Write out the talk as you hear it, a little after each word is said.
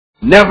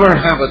Never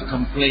have a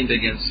complaint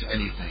against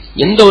anything.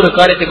 எந்த ஒரு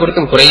காரியத்தை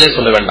குறித்தும் குறையே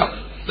சொல்ல வேண்டாம்.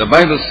 The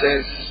Bible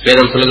says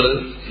வேதம் சொல்கிறது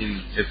in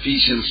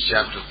Ephesians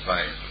chapter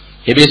 5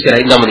 எபேசியர்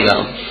 5ஆம்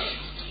அதிகாரம்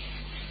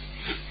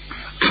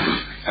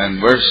and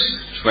verse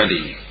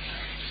 20.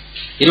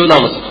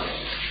 20ஆம் வசனம்.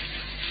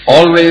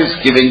 Always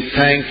giving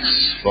thanks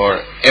for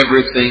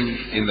everything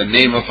in the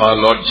name of our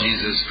Lord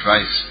Jesus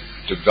Christ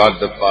to God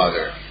the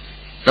Father.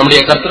 நம்முடைய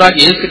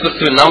கர்த்தராகிய இயேசு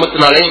கிறிஸ்துவின்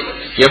நாமத்தினாலே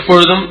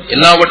எப்பொழுதும்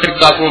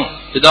எல்லாவற்றிற்காகவும்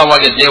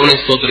பிதாவாகிய தேவனை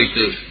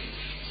ஸ்தோத்திரித்து.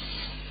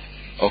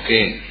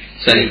 Okay,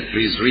 sorry,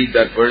 please read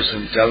that verse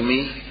and tell me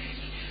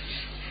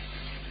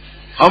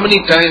how many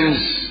times,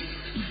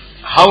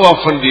 how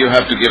often do you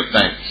have to give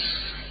thanks?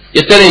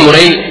 எத்தனை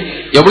முறை,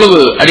 எவ்வளவு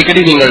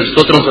அடிக்கடி நீங்கள்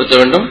ஸ்தோத்திரம் செலுத்த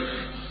வேண்டும்?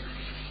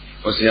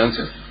 What's the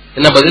answer?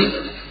 என்ன பதில்?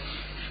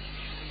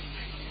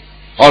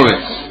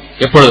 Always.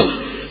 எப்பொழுதும்.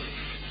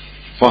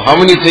 For how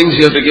many things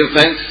you have to give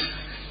thanks?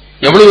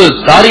 எவ்வளவு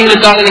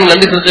காரியங்களுக்காக நீங்கள்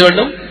நன்றி செலுத்த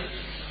வேண்டும்?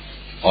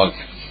 All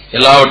things.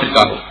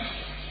 எல்லாவற்றிற்காகவும்.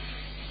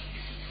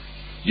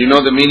 You know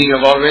the meaning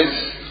of always?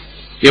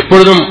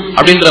 எப்பொழுதும்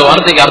அப்படின்ற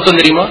வார்த்தைக்கு அர்த்தம்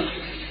தெரியுமா?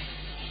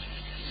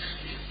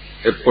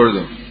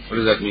 எப்பொழுதும். What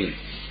does that mean?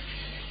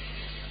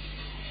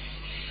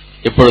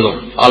 எப்பொழுதும்.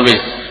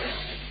 Always.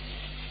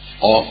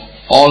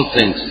 All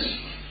things.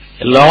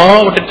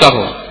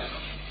 எல்லாவற்றிற்காகவும்.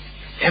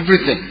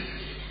 Everything.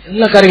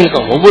 எல்லா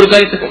காரியங்களுக்கும், ஒவ்வொரு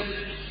காரியத்துக்கும்.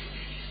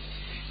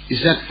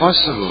 Is that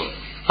possible?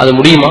 அது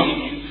முடியுமா?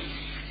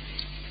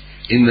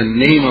 In the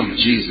name of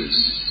Jesus.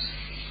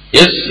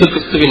 இயேசு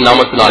கிறிஸ்துவின்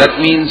நாமத்தினால். That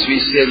means we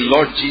say,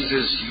 Lord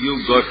Jesus, you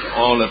got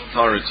all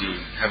authority,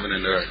 heaven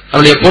and earth.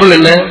 அதனுடைய பொருள்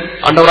என்ன?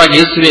 ஆண்டவராகிய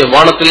இயேசுவே,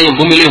 வானத்திலேயும்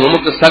பூமியிலேயும்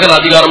உமக்கு சகல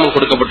அதிகாரமும்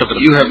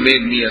கொடுக்கப்பட்டிருக்கிறது. You have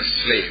made me a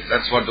slave.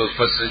 That's what those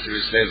first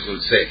century slaves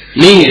will say.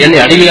 நீ என்னை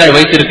அடிமையாய்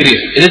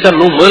வைத்திருக்கிறீர்.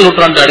 இதைத்தான் முதல்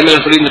நூற்றாண்டு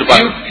அடிமைகள்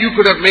சொல்லியிருப்பார்கள். You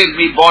could have made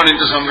me born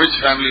into some rich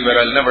family where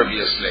I'll never be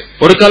a slave.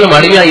 ஒரு காலம்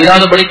அடிமையாய்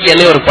இராதபடிக்கு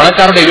என்னை ஒரு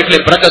பணக்காரருடைய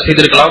வீட்டிலே பிறக்க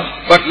செய்திருக்கலாம்.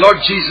 But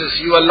Lord Jesus,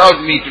 you allowed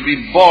me to be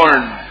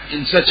born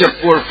in such a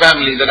poor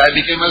family that I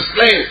became a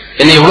slave.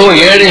 என்னை இவ்வளவு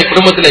ஏழை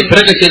குடும்பத்திலே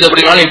பிறக்க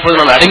செய்தபடினால இப்போது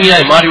நான்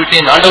அடிமையாய்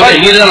மாறிவிட்டேன். ஆண்டவரே,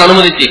 நீர் தான்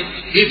அனுமதித்தீர்.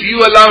 If you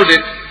allowed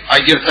it, I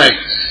give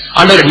thanks.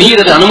 ஆண்டவரே,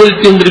 நீர் அதை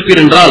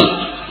அனுமதித்திருப்பீர் என்றால்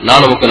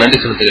நான் உமக்கு நன்றி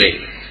செலுத்துகிறேன்.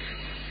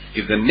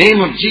 If the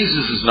name of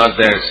Jesus is not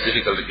there, it's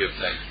difficult to give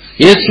thanks.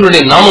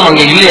 இயேசுவுடைய நாமம்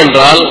அங்கே இல்லை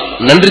என்றால்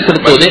நன்றி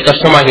செலுத்துவதே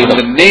கஷ்டமாகிறது.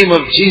 In the name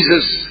of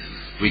Jesus,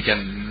 we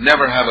can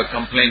never have a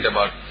complaint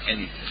about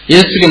anything.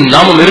 இயேசுவின்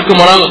நாமம்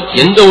இருக்குமானால்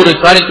எந்த ஒரு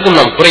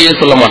காரியத்துக்கும் நாம் குறையே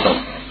சொல்ல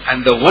மாட்டோம்.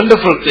 And the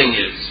wonderful thing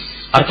is,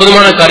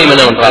 அற்புதமான காரியம்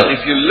என்னவென்றால்,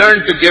 if you learn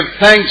to give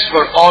thanks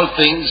for all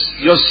things,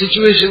 your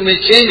situation may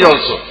change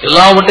also.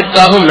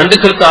 எல்லாவற்றிற்காகவும் நன்றி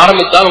செலுத்த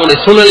ஆரம்பித்தால் உங்களுடைய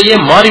சூழ்நிலையே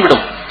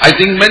மாறிவிடும். I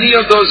think many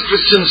of those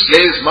Christian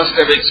slaves must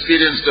have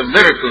experienced a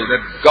miracle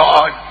that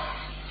God,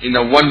 in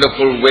a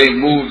wonderful way,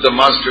 moved the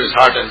master's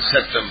heart and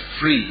set them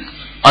free.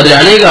 அதில்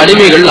அநேக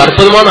அடிமைகள்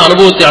அற்புதமான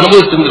அனுபவத்தை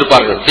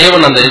அனுபவித்திருந்திருப்பார்கள்.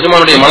 தேவன் அந்த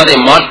எஜமானுடைய மனதை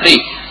மாற்றி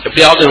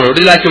எப்படியாவது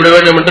விடுதலாக்கி விட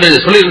வேண்டும்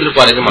என்று சொல்லி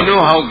இருந்திருப்பார். You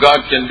know how God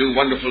can do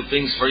wonderful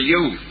things for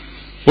you.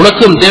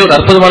 உனக்கும் தேவன்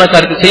அற்புதமான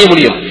காரியத்தை செய்ய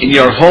முடியும். In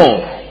your home,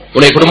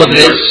 உன்னுடைய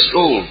குடும்பத்திலே,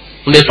 school,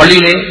 உன்னுடைய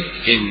பள்ளியிலே,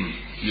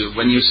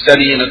 when you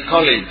study in a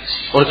college,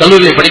 ஒரு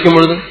கல்லூரியிலே படிக்கும்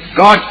பொழுது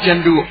God can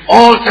do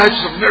all types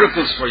of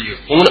miracles for you.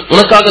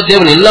 உனக்காக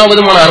தேவன் எல்லா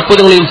விதமான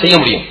அற்புதங்களையும் செய்ய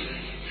முடியும்.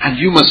 And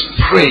you must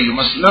pray. You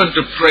must learn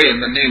to pray in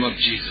the name of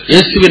Jesus.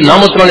 இயேசுவின்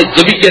நாமத்தினாலே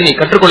ஜெபிக்க நீ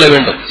கற்றுக்கொள்ள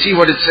வேண்டும். See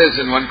what it says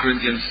in 1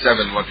 Corinthians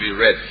 7, what we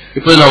read.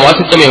 இப்போது நாம்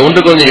வாசித்தோமே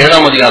 1 கொரிந்தியர்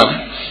 7ஆம் அதிகாரம்.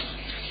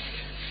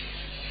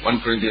 1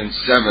 Corinthians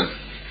 7.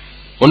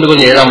 1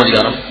 கொரிந்தியர் 7ஆம்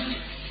அதிகாரம்.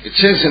 It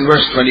says in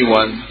verse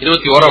 21.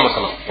 21ஆம்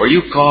வசனம். Were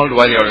you called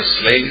while you are a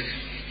slave?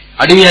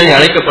 அடிமையாக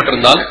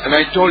அழைக்கப்பட்டிருந்தால். And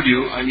I told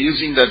you, I'm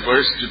using that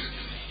verse to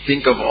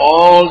think of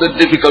all the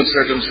difficult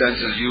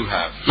circumstances you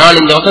have. நான்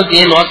இந்த வசனத்தை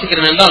ஏன்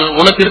வாசிக்கிறேன் என்றால்,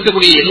 உனக்கு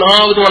இருக்கக்கூடிய எல்லா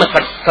விதமான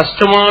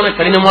கஷ்டமான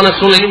கடினமான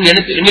சூழ்நிலையும்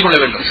எண்ணிக்கொள்ள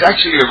வேண்டும். It's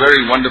actually a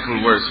very wonderful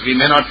verse. We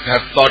may not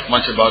have thought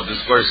much about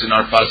this verse in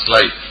our past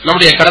life.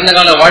 நம்முடைய கடந்த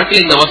கால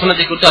வாழ்க்கையில் இந்த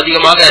வசனத்தை குறித்து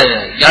அதிகமாக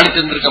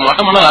தியானித்திருந்திருக்க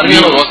மாட்டோம். ஆனால்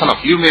அருமையான வசனம்.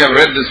 You may have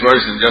read this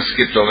verse and just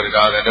skipped over it.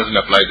 That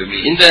doesn't apply to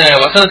me. இந்த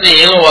வசனத்தை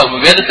ஏதோ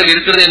வேதத்தில்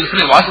இருக்கிறது என்று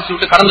சொல்லி வாசித்து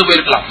விட்டு கடந்து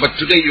போயிருக்கலாம். But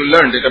today you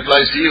learned it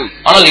applies to you.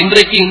 ஆனால்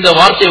இன்றைக்கு இந்த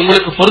வார்த்தை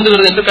உங்களுக்கு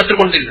பொருந்துகிறது என்று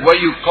கற்றுக்கொண்டீர்கள். Were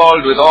you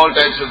called with all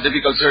types of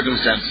difficult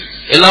circumstances?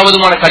 எல்லா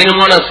விதமான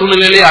கடினமான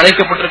சூழ்நிலையிலே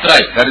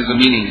அழைக்கப்பட்டிருக்கிறாய். That is the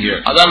meaning here.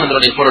 அதான்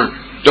அதனுடைய பொருள்.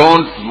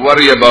 Don't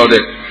worry about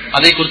it.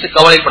 அதை குறித்து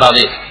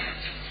கவலைப்படாதே.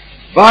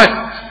 But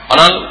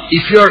ஆனால்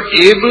if you are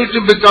able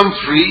to become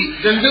free,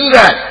 then do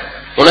that.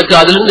 உனக்கு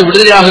அதிலிருந்து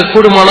விடுதலையாக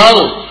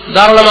கூடுமானால்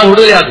தாராளமாக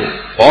விடுதலையாகு.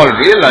 Paul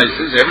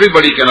realizes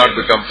everybody cannot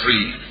become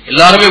free.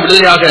 எல்லாருமே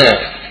விடுதலையாக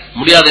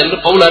முடியாது என்று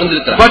பவுல்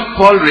அறிந்திருக்கிறார். But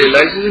Paul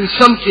realizes in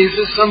some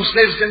cases some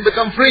slaves can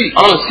become free.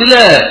 ஆனால் சில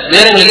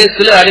நேரங்களிலே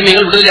சில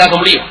அடிமைகள் விடுதலையாக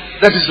முடியும்.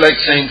 That is like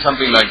saying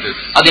something like this.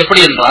 அது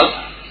எப்படி என்றால்,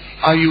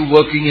 are you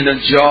working in a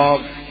job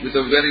with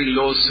a very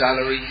low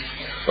salary?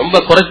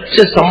 ரொம்ப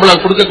குறைச்ச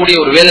சம்பளம் கொடுக்கக்கூடிய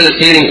ஒரு வேலையில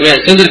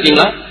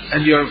சேர்ந்திருக்கீங்களா?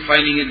 and you are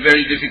finding it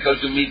very difficult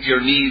to meet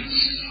your needs.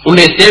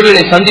 உன்னுடைய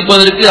தேவைகளை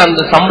சந்திப்பதற்கு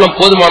அந்த சம்பளம்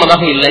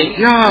போதுமானதாக இல்லை.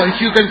 If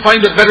you can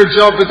find a better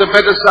job with a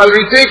better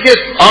salary, take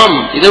it.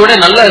 இதை விட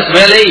நல்ல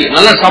வேலை,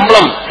 நல்ல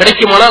சம்பளம்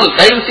கிடைக்குமானால்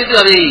தயவு செய்து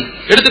அதை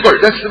எடுத்துக்கொள்.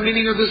 That's the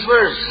meaning of this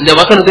verse. இந்த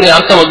வசனத்தின்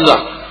அர்த்தம்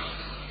அதுதான்.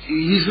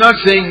 He's not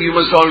saying you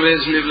must always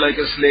live like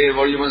a slave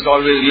or you must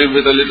always live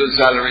with a little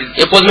salary.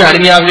 எப்போதுமே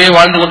அடிமையாகவே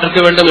வாழ்ந்து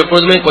கொண்டிருக்க வேண்டும்,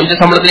 எப்போதுமே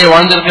கொஞ்சம் சம்பளத்திலே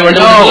வாழ்ந்திருக்க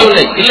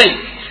வேண்டும். இல்லை.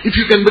 If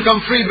you can become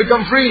free,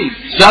 become free.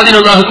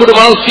 சுயாதீனனாக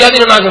கூடுமானால்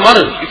சுயாதீனனாக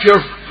மாறு. If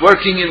you're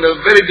working in a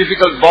very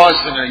difficult boss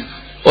in a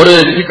ஒரு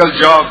difficult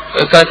job,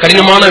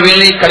 கடினமான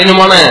வேலை,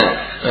 கடினமான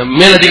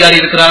மேலதிகாரி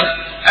இருக்கிறார்,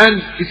 and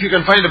if you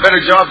can find a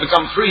better job,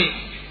 become free.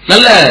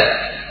 நல்ல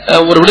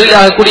ஒரு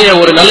விடுதலையாக கூடிய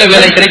ஒரு நல்ல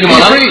வேலை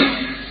கிடைக்குமானால்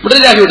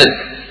விடுதலையாகி விடு.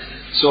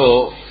 So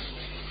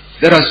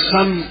there are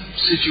some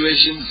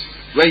situations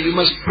where you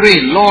must pray,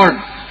 Lord,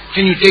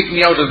 can you take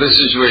me out of this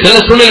situation?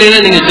 சில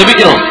சூழ்நிலையில நீங்க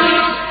ஜெபிக்கணும்,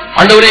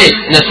 ஆண்டவரே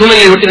இந்த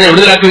சூழ்நிலையை விட்டு என்னை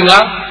விடுதலையாக்குவீங்களா?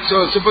 So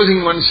supposing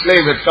one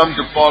slave had come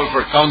to Paul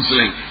for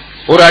counseling.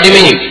 ஒரு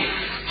அடிமை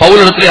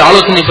பவுலிடத்திலே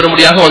ஆலோசனை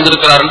பெறும்படியாக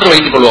வந்திருக்கிறார் என்று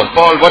வைத்துக் கொள்வோம்.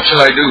 Paul, what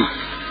shall I do?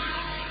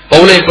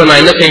 பவுலே, இப்ப நான்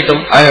என்ன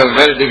செய்யட்டும்? I have a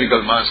very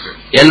difficult master.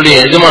 என்னுடைய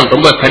எஜமான்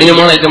ரொம்ப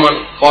கடினமான எஜமான்.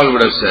 Paul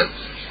would have said,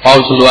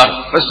 Pavul சொல்லுவார்,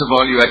 first of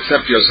all, you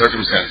accept your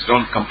circumstance,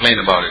 don't complain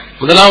about it.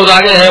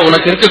 முதலாவதாக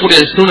உனக்கு இருக்கக்கூடிய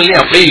சூழ்நிலையை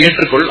அப்படியே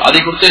ஏற்றுக்கொள்,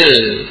 அதை குறித்து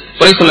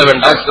குறை சொல்ல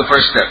வேண்டாம். That's the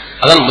first step.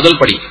 அதான் முதல்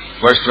படி.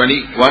 Verse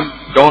 21,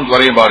 don't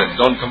worry about it,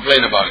 don't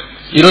complain about it.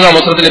 20ஆம்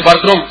வசனத்திலே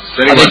பார்க்கிறோம்,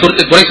 அதை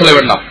குறித்து குறை சொல்ல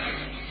வேண்டாம்.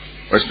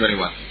 Verse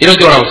 21.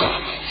 21ஆம் வசனம்.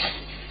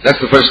 That's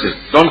the first step.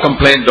 Don't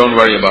complain, don't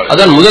worry about it.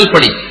 அதான் முதல்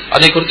படி.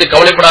 அதை குறித்து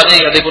கவலைப்படாதே,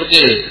 அதை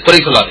குறித்து குறை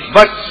சொல்லாதே.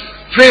 But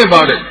pray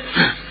about it.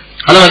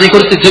 ஆனால் அதை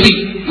குறித்து JP.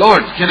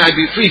 Lord, can I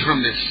be free from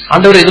this?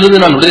 ஆண்டவரே,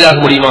 இதிலிருந்து நான் விடுதலையாக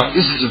முடியுமா?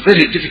 This is a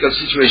very difficult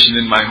situation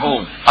in my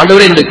home.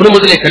 ஆண்டவரே, இந்த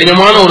குடும்பத்திலே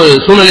கடினமான ஒரு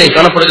சூழ்நிலை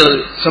காணப்படுகிறது.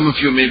 Some of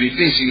you may be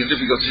facing a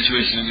difficult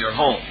situation in your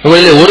home.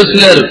 உங்களிலே ஒரு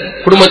சிலர்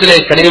குடும்பத்திலே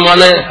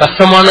கடினமான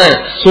கஷ்டமான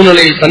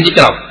சூழ்நிலையை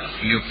சந்திக்கலாம்.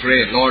 You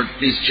pray, Lord,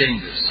 please change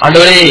this.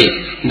 ஆண்டவரே,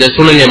 இந்த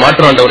சூழ்நிலையை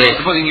மாற்று ஆண்டவரே.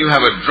 Supposing you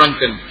have a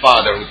drunken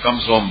father who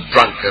comes home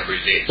drunk every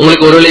day.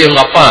 உங்களுக்கு ஒருவேளை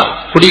உங்க அப்பா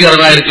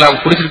குடிகாரனா இருக்கலாம்,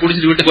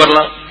 குடிச்சிட்டு வீட்டுக்கு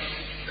வரலாம்.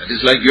 That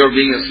is like you're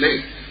being a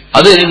slave.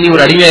 அது நீ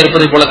ஒரு அடிமையா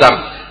இருப்பதை போல தான்.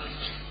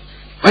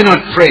 Why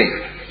not pray?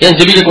 ஏன்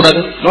ஜெபிக்க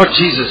கூடாது? Lord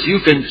Jesus, you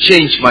can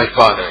change my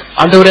father.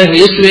 ஆண்டவரே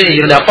இயேசுவே,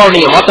 என்னுடைய அப்பாவை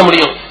நீங்க மாத்த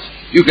முடியும்.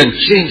 You can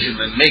change him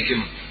and make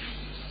him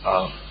a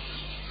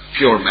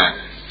pure man.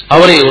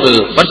 அவரை ஒரு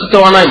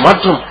பரிசுத்தவானாய்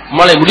மாற்றும்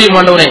உம்மாலே முடியும்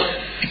ஆண்டவரே.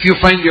 If you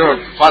find your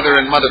father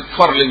and mother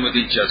quarreling with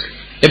each other,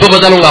 எப்ப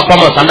பார்த்தாலும் உங்க அப்பா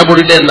அம்மா சண்டை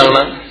போட்டுட்டே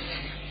இருந்தாங்கன்னா,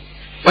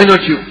 why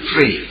not you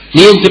pray?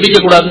 நீ ஏன்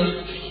ஜெபிக்க கூடாது?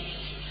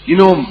 You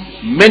know,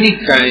 many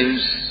times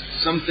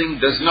something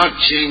does not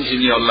change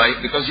in your life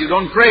because you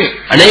don't pray.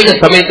 அநேக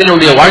சமயத்தில்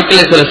உன்னுடைய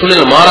வாழ்க்கையில சில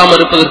சூழ்நிலை மாறாம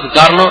இருப்பதற்கு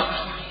காரணம்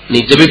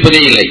நீ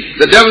ஜெபிப்பதே இல்லை.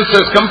 The devil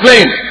says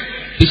complain.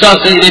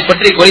 பிசாசு இதை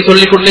பற்றி குறை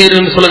சொல்லிக் கொண்டே இரு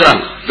என்று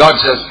சொல்கிறான். God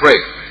says pray.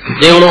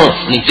 தேவனோ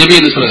நீ ஜெபி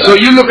என்று சொல்கிறார். So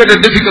you look at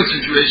a difficult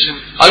situation.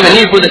 ஆக நீ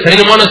இப்போது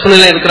கடினமான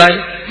சூழ்நிலை இருக்கிறாய்.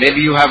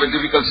 Maybe you have a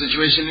difficult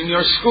situation in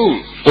your school.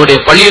 உன்னுடைய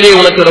பள்ளியிலே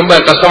உனக்கு ரொம்ப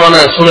கஷ்டமான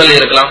சூழ்நிலை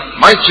இருக்கலாம்.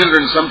 My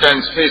children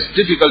sometimes face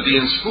difficulty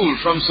in school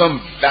from some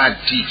bad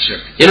teacher.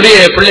 என்னுடைய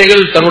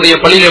பிள்ளைகள் தன்னுடைய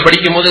பள்ளியிலே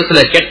படிக்கும்போது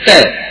சில கெட்ட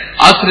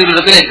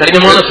ஆசிரியர்களிடத்திலே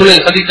கடினமான சூழ்நிலை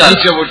சந்தித்தார்.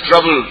 Teacher would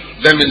trouble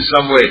them in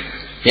some way.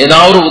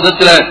 ஏதாவது ஒரு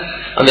விதத்துல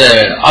அந்த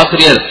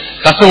ஆசிரியர்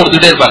கஷ்டம்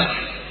கொடுத்துட்டே இருப்பார்.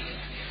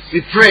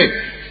 We prayed.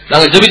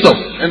 நாங்கள்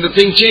ஜெபித்தோம். And the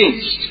thing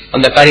changed.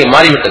 அந்த காரியம்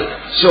மாறிவிட்டது.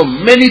 So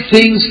many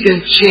things can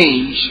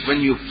change when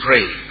you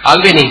pray.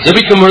 ஆகவே நீ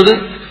ஜெபிக்கும் பொழுது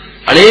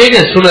அநேக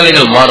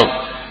சூழ்நிலைகள் மாறும்.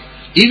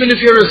 Even if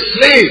you're a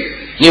slave.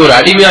 நீ ஒரு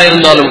அடிமையா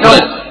இருந்தாலும் கூட.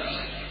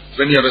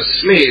 When you're a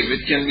slave,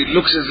 it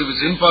looks as if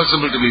it's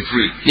impossible to be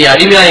free. நீ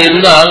அடிமையா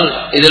இருந்தால்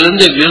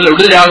இதிலிருந்து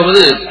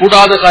விடுதலையாகுவது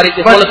கூடாத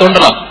காரியத்தை போல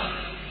தோன்றலாம்.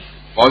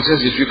 Paul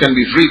says, if you can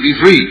be free, be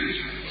free.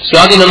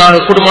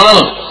 சுயாதீனனாக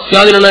கூடுமானாலும்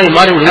சுயாதீனனாய்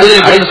மாறி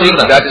விடுதலை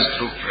சொல்கிறார். That is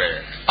true prayer.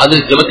 அது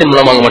ஜெபத்தின்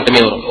மூலமாக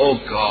மட்டுமே வரும். Oh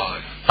God,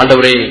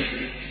 ஆண்டவரே,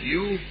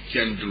 you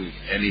can do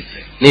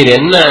anything. நீர்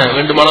என்ன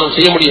வேண்டுமானாலும்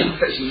செய்ய முடியும்.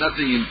 There is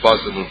nothing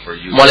impossible for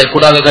you. உம்மாலே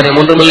கூடாத காரியம்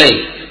ஒன்றுமில்லை.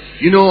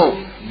 You know,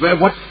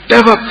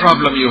 whatever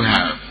problem you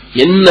have,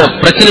 என்ன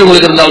பிரச்சனை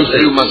உங்களுக்கு இருந்தாலும்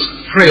சரி, you must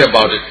pray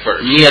about it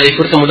first. நீ அதை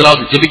குறித்து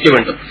முதலாவது ஜெபிக்க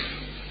வேண்டும்.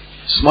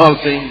 Small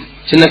thing,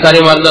 சின்ன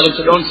காரியமா இருந்தாலும்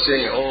சரி. Don't say,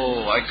 oh,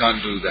 I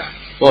can't do that.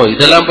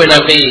 இதெல்லாம் போய் நான்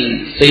எப்படி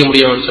செய்ய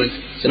முடியும்னு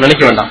சொல்லி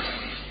நினைக்க வேண்டாம்.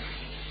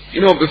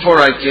 You know, before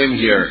I came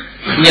here,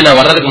 இங்க நான்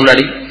வர்றதுக்கு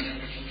முன்னாடி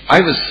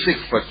I was sick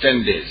for 10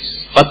 days.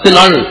 10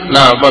 நாள்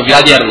நான்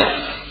வியாதியா இருந்தேன்.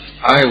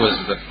 I was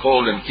with a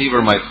cold and fever.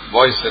 My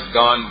voice had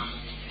gone.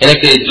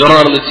 எனக்கு ஜுரம்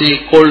இருந்துச்சு,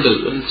 கோல்டு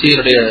இருந்துச்சு,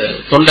 என்னுடைய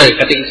தொண்டை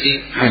கட்டிக்கிச்சு.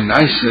 And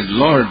I said,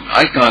 Lord,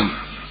 I can't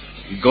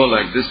go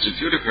like this to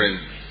Tuticorin.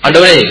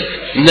 ஆண்டவரே,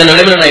 இந்த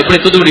நிலைமையில நான் எப்படி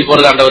தூத்துக்குடி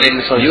போறது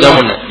ஆண்டவரேன்னு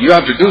சொன்னேன். You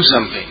have to do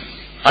something.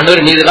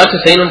 ஆண்டவரே, நீ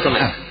ஏதாச்சும் செய்யணும்னு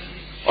சொன்னேன்.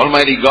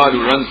 Almighty God who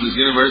runs this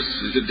universe,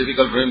 is it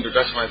difficult for him to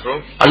touch my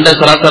throat? அண்ட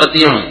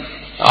சராசரத்தையும்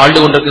ஆண்டு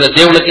கொண்டிருக்கிற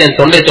தேவனுக்கு என்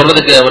தொண்டை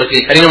தொடர்றதுக்கு அவருக்கு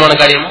கடினமான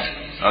காரியமா?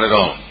 Not at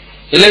all.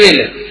 இல்லவே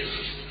இல்லை.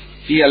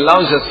 He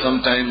allows us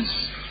sometimes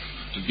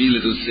to be a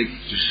little sick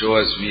to show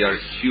us we are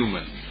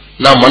human.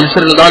 நாம்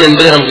மனுஷர்கள் தான்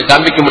என்பதை நமக்கு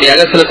காண்பிக்க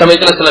முடியாது. சில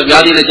சமயத்தில் சில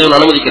வியாதிகளை தேவன்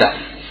அனுமதிக்கிறார்.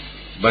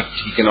 But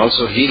He can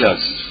also heal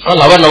us.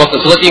 ஆனால் அவர் நமக்கு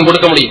சுகத்தையும்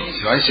கொடுக்க முடியும்.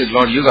 So I said,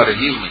 Lord, you got to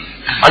heal me.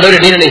 ஆண்டவரே,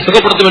 நீர் என்னை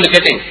சுகப்படுத்தும் என்று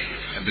கேட்டேன்.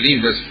 I believe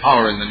there's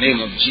power in the name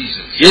of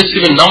Jesus.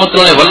 இயேசுவின்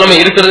நாமத்தினாலே வல்லமை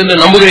இருக்கிறது என்று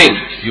நம்புகிறேன்.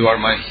 You are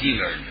my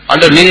healer.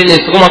 ஆண்டவர், நீர் என்னை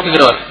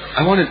சுகமாக்குகிறவர்.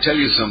 I want to tell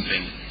you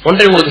something.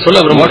 ஒன்றை உங்களுக்கு சொல்ல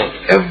விரும்புகிறேன்.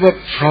 Whatever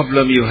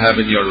problem you have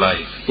in your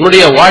life,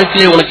 உன்னுடைய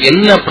வாழ்க்கையிலே உனக்கு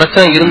என்ன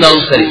பிரச்சனை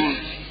இருந்தாலும் சரி,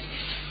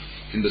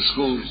 in the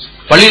schools,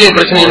 பள்ளியிலே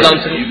பிரச்சனை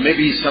இருந்தாலும் சரி,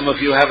 maybe some of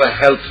you have a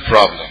health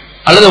problem,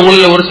 அல்லது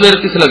உங்களில் ஒரு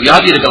சிலருக்கு சில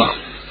வியாதி இருக்கலாம்.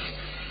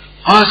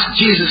 ask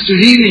Jesus to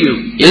heal you.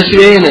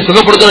 இயேசுவே என்னை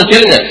சுகப்படுத்த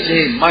கேளுங்க.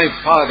 Say, my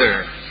Father,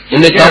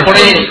 என்னை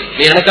தகப்பனே,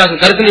 நீ எனக்காக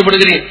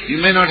கருத்தனைப்படுகிறேன். You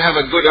may not have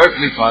a good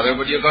earthly father,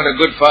 but you've got a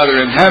good Father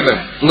in heaven.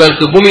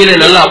 உங்களுக்கு பூமியிலே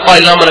நல்ல அப்பா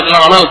இல்லாம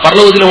இருக்கலாம், ஆனால்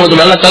பரலோகத்திலே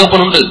உங்களுக்கு நல்ல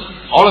தகப்பன் உண்டு.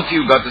 All of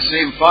you got the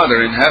same Father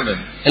in heaven.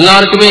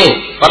 எல்லாருக்குமே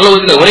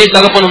பரலோகத்திலே ஒரே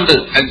தகப்பன் உண்டு.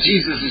 And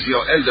Jesus is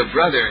your elder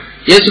brother.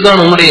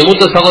 இயேசுதான் உங்களுடைய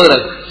மூத்த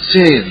சகோதரர்.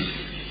 Say,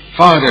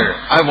 Father,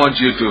 I want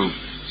you to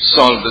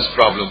solve this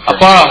problem.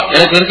 அப்பா,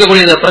 எனக்கு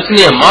இருக்கக்கூடிய இந்த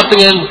பிரச்சனையை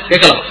மாத்துங்கன்னு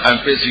கேட்கலாம். I'm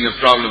facing a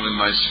problem in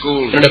my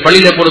school, என்னுடைய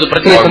பள்ளியிலே போறது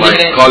பிரச்சனை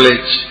சந்திக்கிறேன்,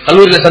 college,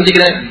 கல்லூரியில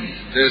சந்திக்கிறேன்.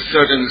 There's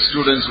certain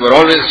students who are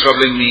always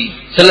troubling me.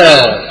 சில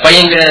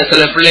பையங்க,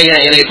 சில பிள்ளைங்க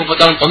என்னை எப்ப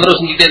பார்த்தாலும் தொந்தரவு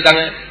செஞ்சுட்டே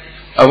இருக்காங்க.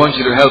 I want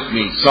you to help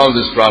me solve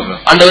this problem.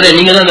 ஆண்டவரே,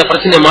 நீங்க தான் இந்த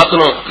பிரச்சனையை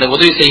மாத்தணும், எனக்கு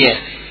உதவி செய்யுங்க.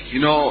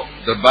 You know,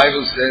 the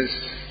Bible says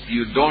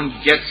you don't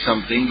get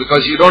something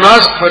because you don't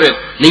ask for it.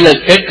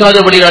 நீங்கள்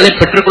கேட்காதபடியாலே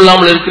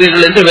பெற்றுக்கொள்ளாமல்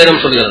இருக்கிறீர்கள் என்று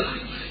வேதம் சொல்கிறது.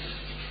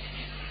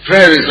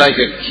 Prayer is like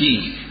a key.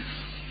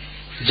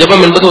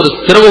 ஜெபம் என்பது ஒரு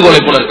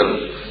திறவுகோலை போல இருக்கிறது.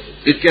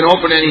 It can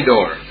open any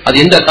door. அது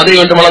எந்த கதவை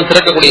வேண்டுமானாலும்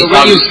திறக்கக்கூடிய. So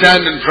when you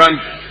stand in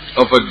front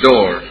of a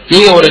door,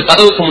 நீங்க ஒரு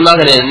கதவுக்கு முன்னாக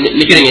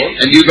நிக்கிறீங்க,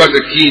 and you got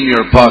the key in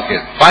your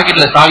pocket,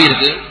 பாக்கெட்ல சாவி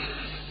இருக்கு.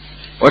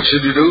 what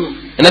should you do?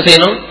 என்ன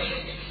செய்யணும்?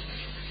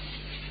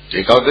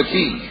 Take out the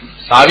key.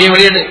 சாவியை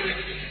வெளியிடு.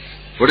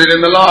 Put it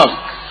in the lock.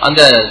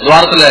 அந்த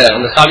துவாரத்துல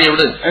அந்த சாவியை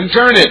விடு. And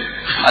turn it.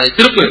 அதை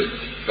திருப்பு.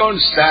 Don't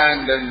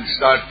stand and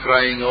start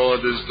crying, oh,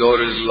 this door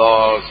is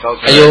locked.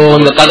 ஐயோ,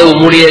 இந்த கதவு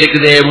மூடியே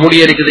இருக்குதே,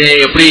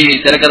 எப்படி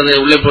திறக்கிறது,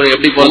 உள்ளே போய்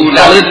எப்படி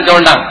போறது, அழுதுட்டு இருக்க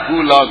வேண்டாம். Who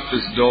locked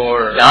this door?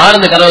 யார்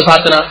இந்த கதவை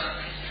சாத்தினா?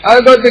 I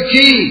got the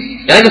key.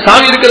 எனக்கு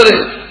சாவி இருக்கிறது.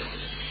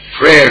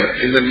 Prayer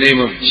in the name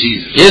of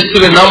Jesus.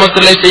 இயேசுவின்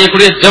நாமத்திலே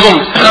செய்யக்கூடிய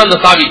ஜெபம் அந்த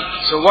சாவி.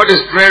 So what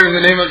is prayer in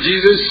the name of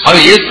Jesus? அது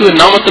இயேசுவின்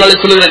நாமத்தினாலே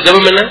சொல்லுகிற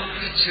ஜெபம் என்ன?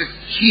 It's a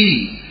key.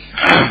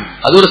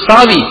 அது ஒரு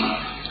சாவி.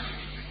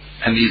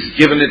 And He's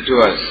given it to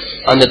us.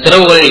 அந்த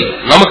திறவுகளை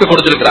நமக்கு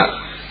கொடுத்திருக்கிறார்.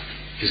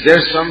 Is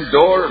there some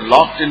door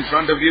locked in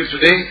front of you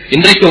today?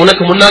 இன்றைக்கு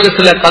உனக்கு முன்னாக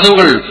சில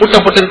கதவுகள்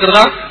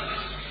பூட்டப்பட்டிருக்கிறதா?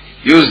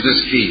 Use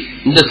this key.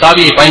 இந்த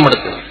சாவியை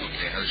பயன்படுத்து.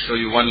 I'll show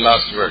you one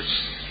last verse.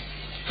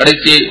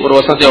 கடைசி ஒரு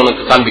வசனத்தை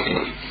உனக்கு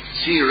காண்பிக்கிறேன்.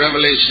 See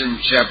Revelation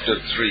chapter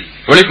 3.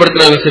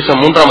 வெளிப்படுத்தின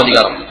விசேஷம் 3ஆம்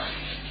அதிகாரம்.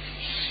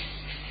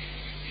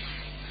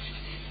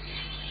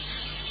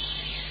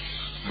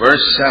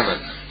 Verse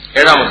 7.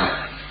 7ஆம் வசனம்.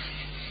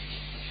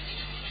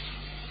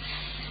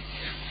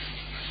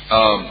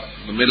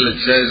 The middle it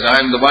says, I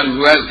am the one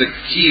who has the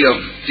key of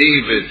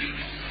David.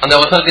 அந்த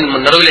வசனத்தின்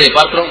நடுவிலே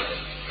பார்க்கிறோம்.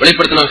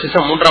 வெளிப்படுத்தின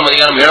விசேஷம் 3ஆம்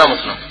அதிகாரம் 7ஆம்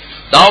வசனம்.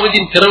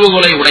 தாவீதின்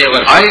திறவுகோலை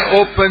உடையவர். I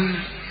open,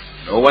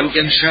 no one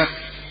can shut.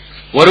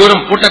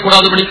 ஒருவரும்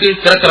பூட்டக்கூடாதபடிக்கு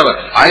திறக்கிறவர்.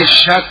 I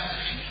shut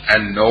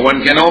and no one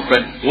can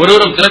open.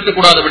 ஒருவரும்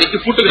திறக்கக்கூடாதபடிக்கு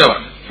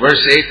பூட்டுகிறவர்.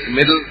 Verse 8,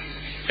 middle.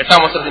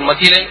 8ஆம் வசனத்தின்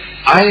மத்தியிலே,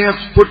 I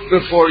have put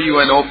before you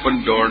an open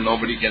door,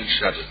 nobody can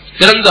shut it.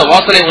 திறந்த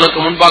வாசலை உனக்கு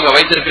முன்பாக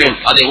வைத்திருக்கிறேன்,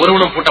 அதை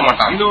ஒருவனும் பூட்ட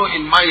மாட்டான். You know,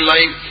 in my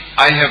life,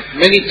 I have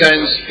many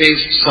times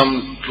faced some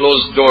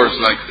closed doors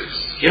like this.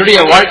 என்னுடைய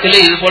வாழ்க்கையிலே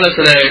இது போல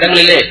சில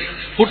இடங்களிலே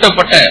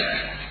பூட்டப்பட்ட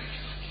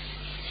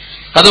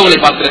கதவுகளை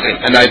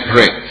பார்த்திருக்கிறேன். And I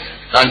pray,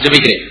 நான்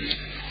ஜெபிக்கிறேன்,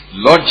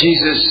 Lord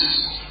Jesus,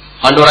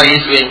 ஆண்டவராகிய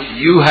இயேசுவே,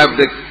 you have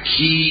the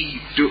key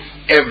to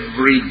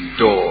every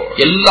door.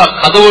 எல்லா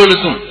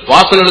கதவுகளுக்கும்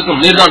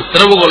வாசல்களுக்கும் நீர்தான்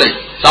திறவுகோலை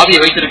சாவியை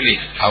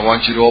வைத்திருக்கிறேன். I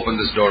want you to open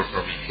this door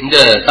for me. இந்த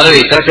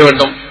கதவை திறக்க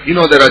வேண்டும். You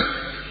know,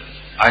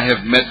 I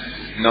have met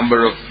a number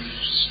of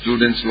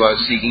students who are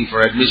seeking for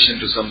admission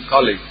to some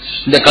college.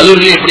 இந்த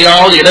கல்லூரியில்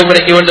எப்படியாவது இடம்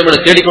கிடைக்க வேண்டும்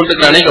என்று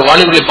தேடிக்கொண்டிருக்கிற அநேக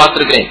வாலிபர்களை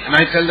பார்த்திருக்கிறேன். And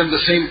I tell them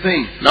the same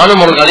thing.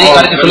 நானும் அவர்களுக்கு அதே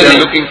காரியத்தை சொல்லுகிறேன்.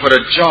 They are looking for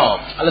a job.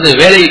 அல்லது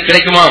வேலை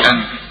கிடைக்குமா?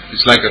 And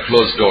it's like a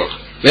closed door.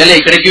 வேலை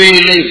கிடைக்கவே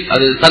இல்லை,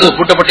 அது கதவு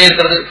பூட்டப்பட்டே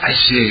இருக்கிறது. I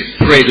say,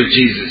 pray to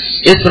Jesus.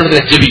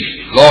 இயேசுவிடத்தில் JP.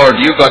 Lord,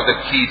 you got the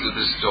key to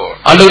this door.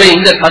 ஆண்டவரே,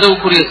 இந்த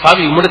கதவுக்குரிய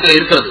சாவி உம்மிடத்தில்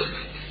இருக்கிறது.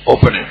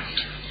 Open it.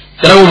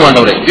 திறவும்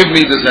ஆண்டவரே. Give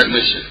me this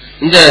admission.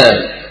 இந்த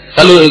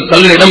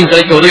கல்லூரி இடம்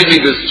கிடைக்க உதவி. Give me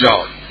this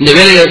job. இந்த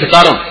வேலையை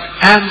தாரும்.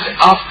 And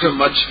after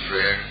much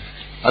prayer,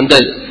 அந்த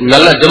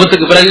நல்ல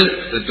ஜெபத்துக்கு பிறகு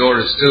the door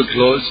is still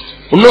closed.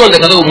 இன்னும் அந்த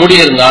கதவு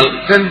மூடியே இருந்தால்,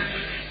 then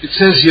it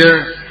says here,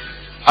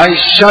 I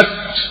shut,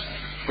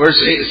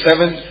 verse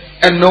 7,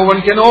 and no one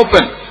can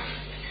open.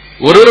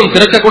 ஒருவரும்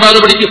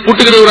திறக்கக்கூடாதபடிக்கு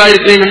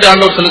பூட்டுகிறவராயிருக்கிறேன் என்று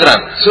ஆண்டவர்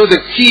சொல்கிறார். So the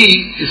key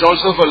is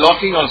also for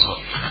locking also.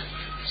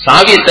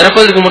 சாவியை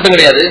திறப்பதற்கு மட்டும்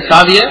கிடையாது,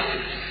 சாவியை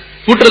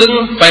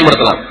பூட்டுறதுக்கும்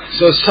பயன்படுத்தலாம்.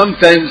 So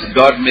sometimes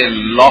God may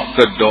lock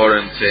the door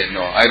and say,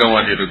 no, I don't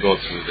want you to go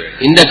through there.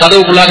 இந்த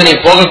கதவுக்குள்ளாக நீ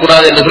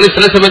போகக்கூடாது என்று சொல்லி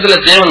சில சமயத்துல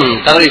தேவன்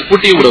கதவை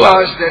பூட்டி விடுவார்.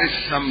 Because there is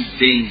some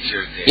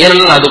danger there.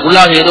 ஏனென்றால்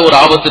அதுக்குள்ளாக ஏதோ ஒரு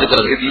ஆபத்து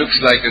இருக்கிறது. It looks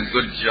like a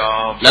good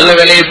job. நல்ல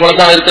வேலையை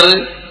போலதான் இருக்கிறது.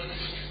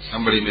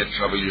 Somebody may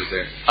trouble you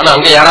there. ஆனா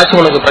அங்க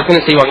யாராச்சும் உனக்கு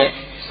பிரச்சனை செய்வாங்க.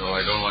 So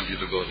I don't want you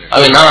to go there.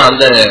 அவன் நான்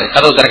அந்த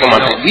கதவு திறக்க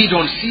மாட்டேன். We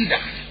don't see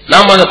that.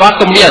 நாம் அதை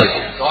பார்க்க முடியாது.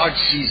 God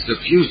sees the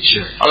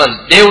future. ஆனால்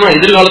தேவன்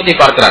எதிர்காலத்தை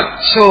பார்க்கிறார்.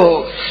 So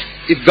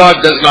if God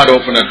does not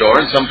open a door,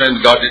 and sometimes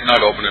God did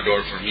not open a door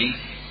for me,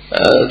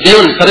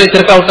 தேவன் கதவை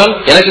திறக்காவிட்டால்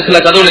எனக்கு சில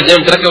கதவுகளை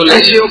தேவன் திறக்கவில்லை.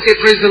 I say, okay,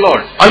 praise the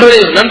Lord.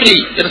 ஆண்டவரே நன்றி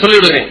என்று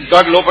சொல்லிவிடுகிறேன்.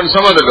 God will open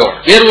some other door.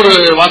 வேறு ஒரு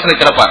வாசலை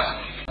திறப்பார்.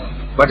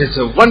 But it's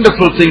a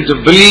wonderful thing to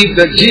believe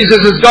that Jesus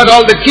has got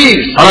all the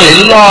keys. ஆனால்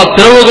எல்லா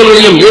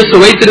திறவுகளையும் இயேசு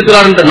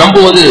வைத்திருக்கிறார் என்று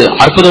நம்புவது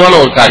அற்புதமான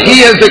ஒரு காரியம். He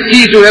has the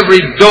key to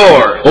every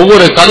door.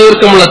 ஒவ்வொரு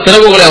கதவிற்கும் உள்ள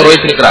திறவுகளை அவர்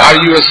வைத்திருக்கிறார். Are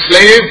you a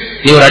slave?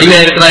 நீ ஒரு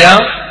அடிமையா இருக்கிறாயா?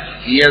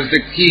 He has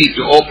the key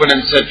to open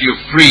and set you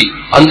free.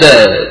 அந்த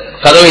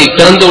கதவை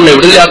திறந்து உன்னை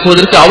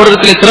விடுதலையாக்குவதற்கு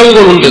அவரிடத்திலே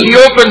திறவுகள் உண்டு. He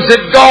opens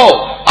it, go.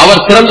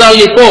 அவர் திறந்தால்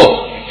நீ போ.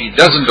 If he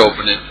doesn't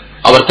open it,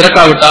 our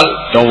திறக்காவிட்டால்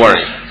don't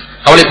worry.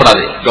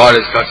 கவலைப்படாதே. God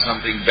has got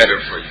something better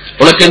for you.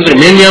 உனக்கு என்று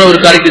மேன்மையான ஒரு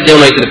காரியத்தை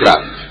தேவன்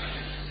வைத்திருக்கிறார்.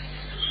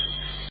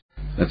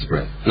 Let's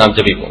pray. நாம்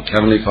ஜெபிப்போம்.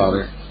 Heavenly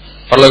Father,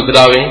 பரலோக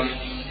பிதாவே,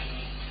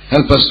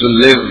 help us to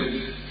live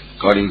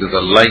according to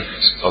the light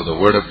of the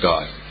Word of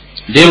God.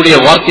 தேவனுடைய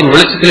வார்த்தையின்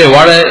வெளிச்சத்திலே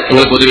வாழ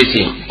எங்களுக்கு உதவி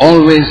செய்யும்.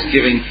 Always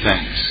giving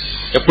thanks.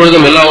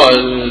 எப்பொழுதும் எல்லா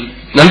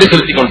நன்றி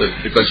செலுத்திக் கொண்டு.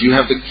 Because you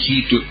have the key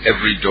to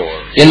every door.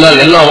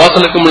 என்னால் எல்லா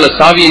வாசலுக்கும் உள்ள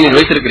சாவியை நீ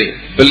வைத்திருக்கிறேன்.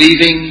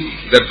 Believing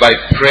that by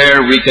prayer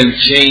we can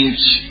change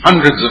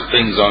hundreds of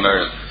things on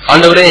earth.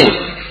 ஆண்டவரே,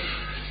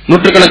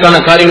 நூற்றுக்கணக்கான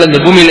காரியங்களை இந்த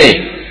பூமியிலே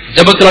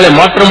ஜெபத்தினாலே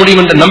மாற்ற முடியும்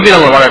என்று நம்பி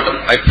நாங்கள் வாழட்டும்.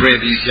 I pray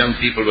these young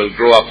people will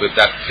grow up with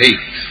that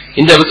faith.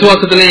 இந்த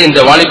விசுவாசத்திலே இந்த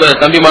வாலிப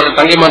தம்பிமார்கள்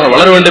தங்கைமார்கள்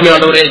வளர வேண்டுமே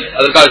ஆண்டவரே,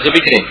 அதற்காக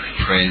ஜெபிக்கிறேன்.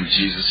 Pray in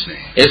Jesus'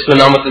 name.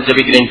 இயேசுவின் நாமத்தில்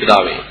ஜெபிக்கிறேன்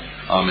பிதாவே.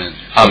 Amen.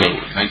 Amen.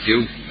 Thank you.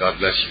 God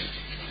bless you.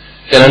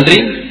 நன்றி.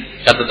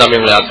 கர்த்தர் தாமே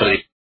உங்களை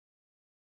ஆசீர்வதிப்பார்.